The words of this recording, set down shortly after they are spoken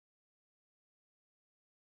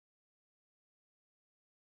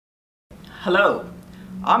Hello,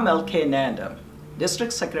 I'm LK Nanda,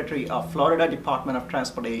 District Secretary of Florida Department of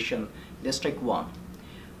Transportation, District 1.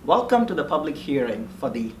 Welcome to the public hearing for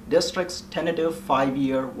the District's tentative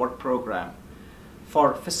 5-year work program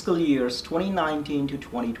for fiscal years 2019 to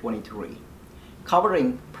 2023,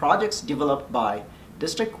 covering projects developed by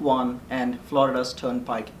District 1 and Florida's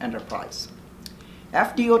Turnpike Enterprise.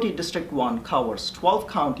 FDOT District 1 covers 12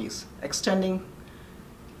 counties extending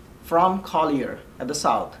from Collier at the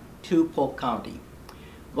south to Polk County.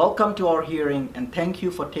 Welcome to our hearing and thank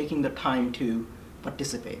you for taking the time to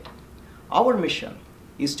participate. Our mission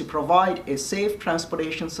is to provide a safe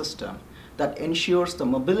transportation system that ensures the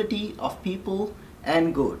mobility of people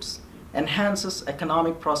and goods, enhances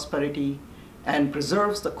economic prosperity, and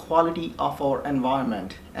preserves the quality of our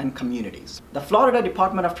environment and communities. The Florida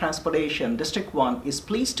Department of Transportation, District 1 is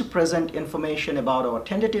pleased to present information about our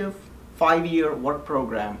tentative 5-year work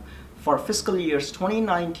program for fiscal years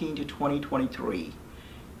 2019 to 2023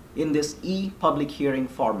 in this e-public hearing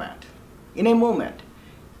format. In a moment,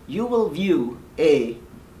 you will view a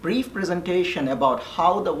brief presentation about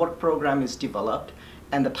how the work program is developed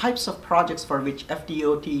and the types of projects for which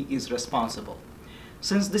FDOT is responsible.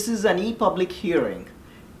 Since this is an e-public hearing,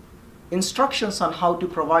 instructions on how to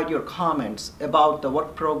provide your comments about the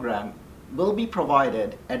work program will be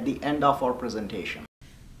provided at the end of our presentation.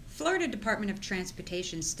 Florida Department of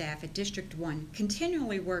Transportation staff at District 1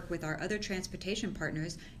 continually work with our other transportation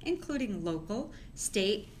partners, including local,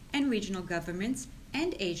 state, and regional governments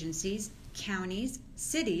and agencies, counties,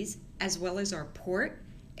 cities, as well as our port,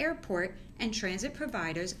 airport, and transit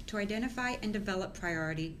providers to identify and develop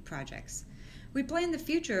priority projects. We plan the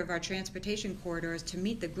future of our transportation corridors to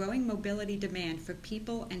meet the growing mobility demand for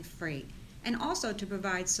people and freight, and also to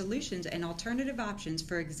provide solutions and alternative options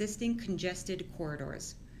for existing congested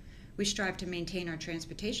corridors. We strive to maintain our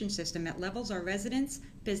transportation system at levels our residents,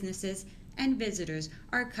 businesses, and visitors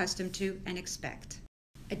are accustomed to and expect.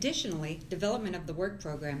 Additionally, development of the work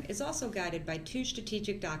program is also guided by 2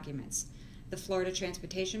 strategic documents, the Florida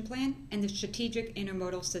Transportation Plan and the Strategic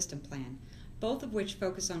Intermodal System Plan, both of which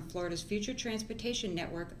focus on Florida's future transportation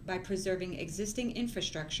network by preserving existing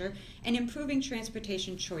infrastructure and improving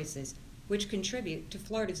transportation choices, which contribute to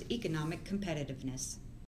Florida's economic competitiveness.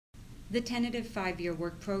 The tentative 5-year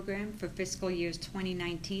work program for fiscal years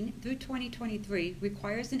 2019 through 2023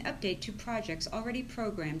 requires an update to projects already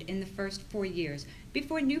programmed in the first 4 years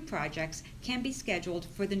before new projects can be scheduled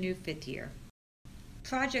for the new 5th year.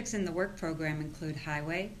 Projects in the work program include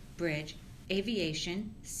highway, bridge,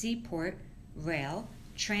 aviation, seaport, rail,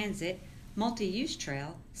 transit, multi-use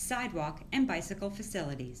trail, sidewalk, and bicycle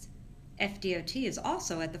facilities. FDOT is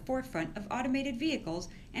also at the forefront of automated vehicles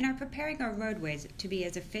and are preparing our roadways to be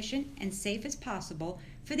as efficient and safe as possible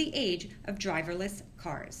for the age of driverless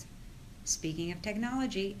cars. Speaking of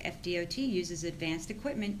technology, FDOT uses advanced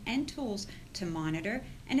equipment and tools to monitor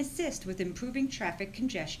and assist with improving traffic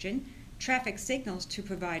congestion, traffic signals to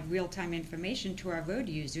provide real-time information to our road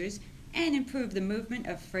users, and improve the movement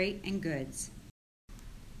of freight and goods.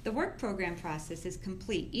 The work program process is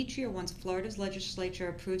complete each year once Florida's legislature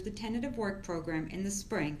approves the tentative work program in the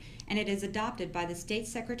spring and it is adopted by the State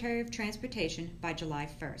Secretary of Transportation by July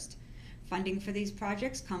 1st. Funding for these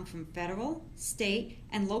projects come from federal, state,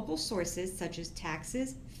 and local sources such as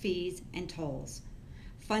taxes, fees, and tolls.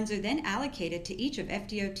 Funds are then allocated to each of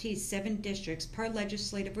FDOT's 7 districts per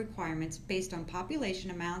legislative requirements based on population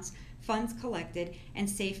amounts, funds collected, and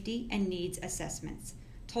safety and needs assessments.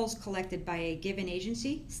 Tolls collected by a given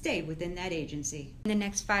agency stay within that agency. In the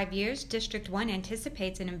next 5 years, District 1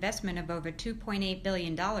 anticipates an investment of over $2.8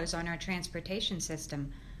 billion on our transportation system,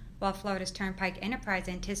 while Florida's Turnpike Enterprise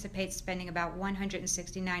anticipates spending about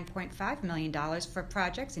 $169.5 million for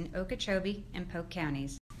projects in Okeechobee and Polk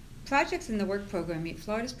counties. Projects in the work program meet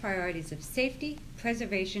Florida's priorities of safety,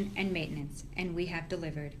 preservation, and maintenance, and we have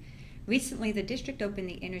delivered. Recently, the district opened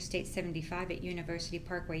the Interstate 75 at University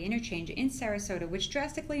Parkway interchange in Sarasota, which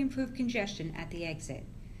drastically improved congestion at the exit.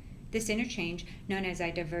 This interchange, known as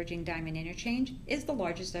a diverging diamond interchange, is the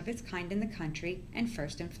largest of its kind in the country and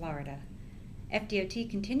first in Florida. FDOT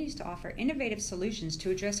continues to offer innovative solutions to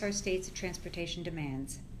address our state's transportation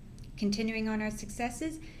demands. Continuing on our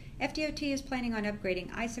successes, FDOT is planning on upgrading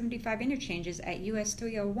I-75 interchanges at US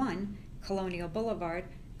 301, Colonial Boulevard,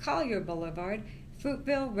 Collier Boulevard,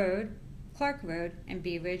 Fruitville Road, Clark Road, and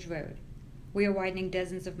Bee Ridge Road. We are widening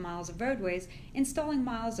dozens of miles of roadways, installing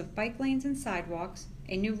miles of bike lanes and sidewalks,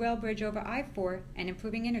 a new rail bridge over I-4, and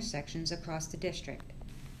improving intersections across the district.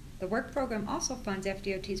 The work program also funds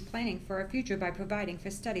FDOT's planning for our future by providing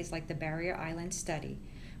for studies like the Barrier Island Study,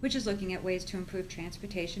 which is looking at ways to improve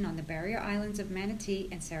transportation on the barrier islands of Manatee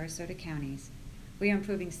and Sarasota counties. We are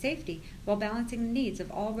improving safety while balancing the needs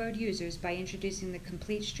of all road users by introducing the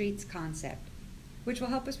Complete Streets concept, which will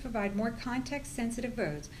help us provide more context-sensitive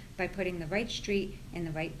roads by putting the right street in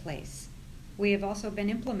the right place. We have also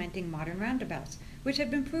been implementing modern roundabouts, which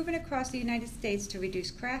have been proven across the United States to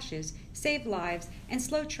reduce crashes, save lives, and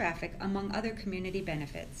slow traffic, among other community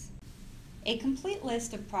benefits. A complete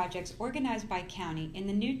list of projects organized by county in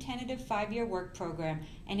the new tentative 5-year work program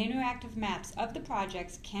and interactive maps of the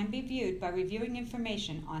projects can be viewed by reviewing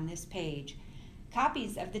information on this page.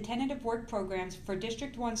 Copies of the tentative work programs for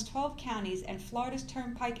District 1's 12 counties and Florida's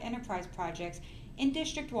Turnpike Enterprise projects in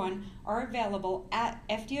District 1 are available at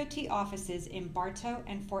FDOT offices in Bartow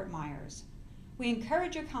and Fort Myers. We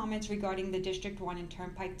encourage your comments regarding the District 1 and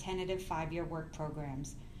Turnpike tentative 5-year work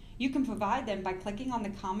programs. You can provide them by clicking on the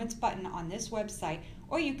comments button on this website,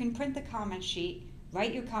 or you can print the comment sheet,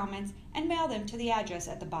 write your comments, and mail them to the address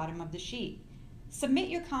at the bottom of the sheet. Submit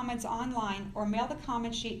your comments online or mail the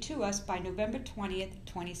comment sheet to us by November 20th,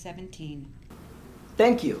 2017.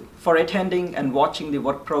 Thank you for attending and watching the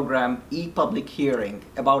work program e-public hearing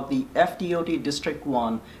about the FDOT District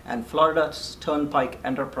 1 and Florida's Turnpike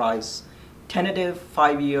Enterprise tentative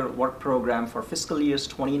 5-year work program for fiscal years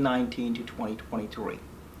 2019 to 2023.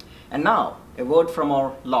 And now, a word from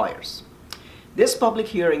our lawyers. This public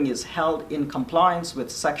hearing is held in compliance with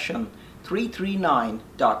Section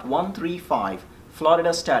 339.135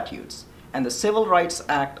 Florida statutes and the Civil Rights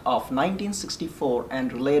Act of 1964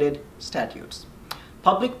 and related statutes.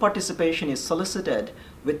 Public participation is solicited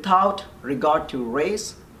without regard to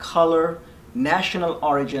race, color, national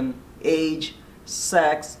origin, age,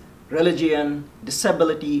 sex, religion,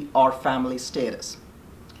 disability, or family status.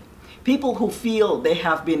 People who feel they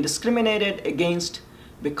have been discriminated against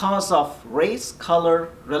because of race, color,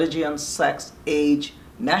 religion, sex, age,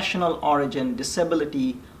 national origin,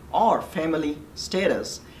 disability, or family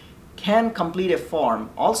status can complete a form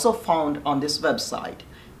also found on this website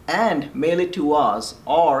and mail it to us,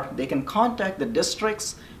 or they can contact the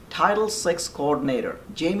district's Title VI coordinator,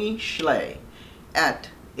 Jamie Schley, at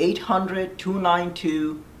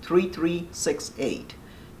 800-292-3368.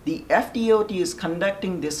 The FDOT is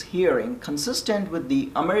conducting this hearing consistent with the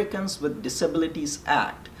Americans with Disabilities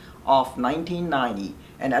Act of 1990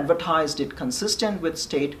 and advertised it consistent with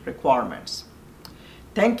state requirements.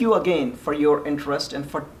 Thank you again for your interest and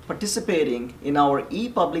for participating in our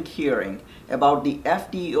e-public hearing about the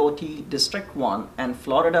FDOT District 1 and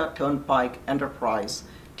Florida Turnpike Enterprise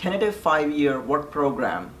tentative 5-year work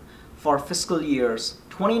program for fiscal years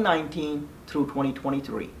 2019 through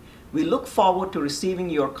 2023. We look forward to receiving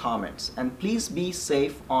your comments, and please be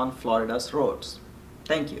safe on Florida's roads.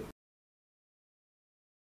 Thank you.